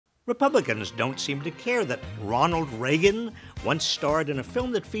Republicans don't seem to care that Ronald Reagan once starred in a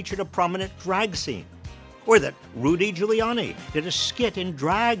film that featured a prominent drag scene, or that Rudy Giuliani did a skit in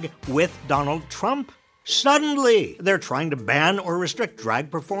drag with Donald Trump. Suddenly, they're trying to ban or restrict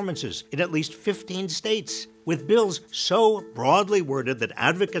drag performances in at least 15 states, with bills so broadly worded that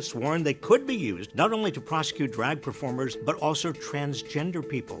advocates warn they could be used not only to prosecute drag performers, but also transgender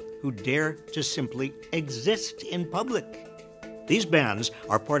people who dare to simply exist in public. These bans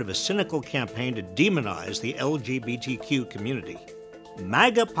are part of a cynical campaign to demonize the LGBTQ community.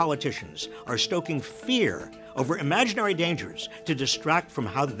 MAGA politicians are stoking fear over imaginary dangers to distract from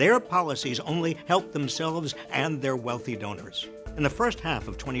how their policies only help themselves and their wealthy donors. In the first half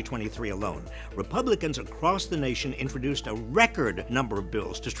of 2023 alone, Republicans across the nation introduced a record number of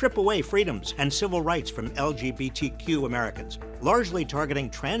bills to strip away freedoms and civil rights from LGBTQ Americans, largely targeting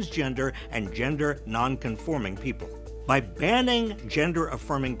transgender and gender non-conforming people. By banning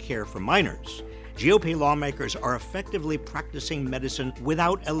gender-affirming care for minors, GOP lawmakers are effectively practicing medicine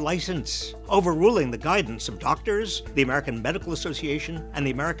without a license, overruling the guidance of doctors, the American Medical Association, and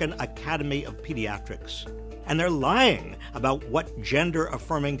the American Academy of Pediatrics. And they're lying about what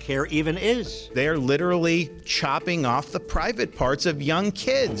gender-affirming care even is. They're literally chopping off the private parts of young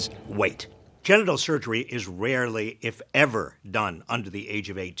kids. Wait. Genital surgery is rarely, if ever, done under the age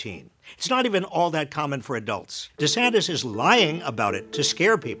of 18. It's not even all that common for adults. DeSantis is lying about it to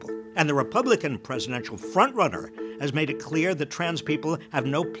scare people. And the Republican presidential frontrunner has made it clear that trans people have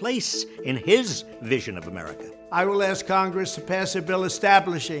no place in his vision of America. I will ask Congress to pass a bill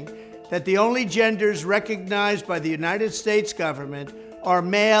establishing that the only genders recognized by the United States government are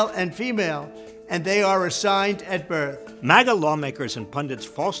male and female, and they are assigned at birth. MAGA lawmakers and pundits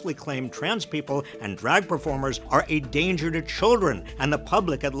falsely claim trans people and drag performers are a danger to children and the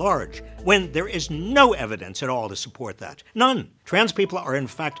public at large, when there is no evidence at all to support that. None. Trans people are in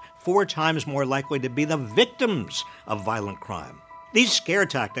fact 4 times more likely to be the victims of violent crime. These scare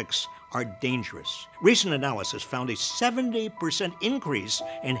tactics are dangerous. Recent analysis found a 70% increase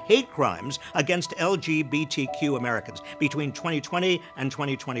in hate crimes against LGBTQ Americans between 2020 and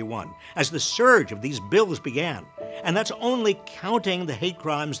 2021, as the surge of these bills began. And that's only counting the hate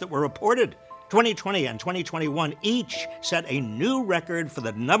crimes that were reported. 2020 and 2021 each set a new record for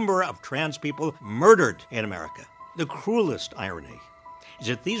the number of trans people murdered in America. The cruelest irony is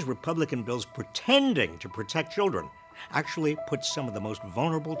that these Republican bills pretending to protect children actually puts some of the most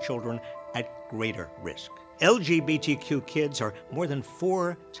vulnerable children at greater risk. LGBTQ kids are more than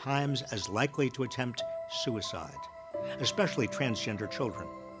 4 times as likely to attempt suicide, especially transgender children.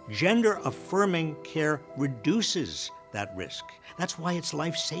 Gender-affirming care reduces that risk. That's why it's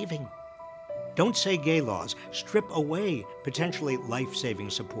life-saving. Don't say gay laws strip away potentially life-saving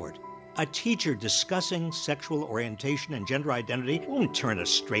support. A teacher discussing sexual orientation and gender identity won't turn a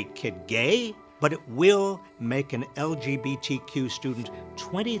straight kid gay, but it will make an LGBTQ student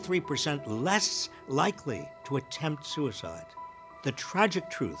 23% less likely to attempt suicide. The tragic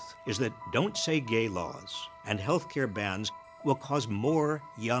truth is that don't say gay laws and healthcare bans will cause more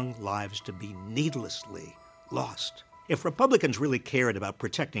young lives to be needlessly lost. If Republicans really cared about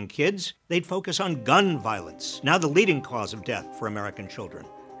protecting kids, they'd focus on gun violence, now the leading cause of death for American children.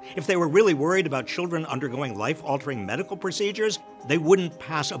 If they were really worried about children undergoing life-altering medical procedures, they wouldn't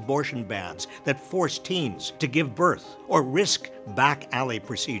pass abortion bans that force teens to give birth or risk back alley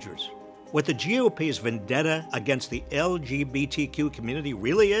procedures. What the GOP's vendetta against the LGBTQ community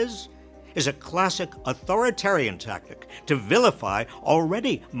really is a classic authoritarian tactic to vilify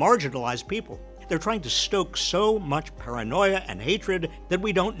already marginalized people. They're trying to stoke so much paranoia and hatred that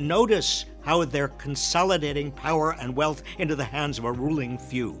we don't notice how they're consolidating power and wealth into the hands of a ruling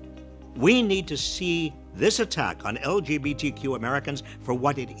few. We need to see this attack on LGBTQ Americans for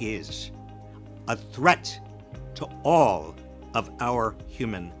what it is: a threat to all of our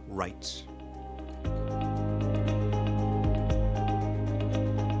human rights.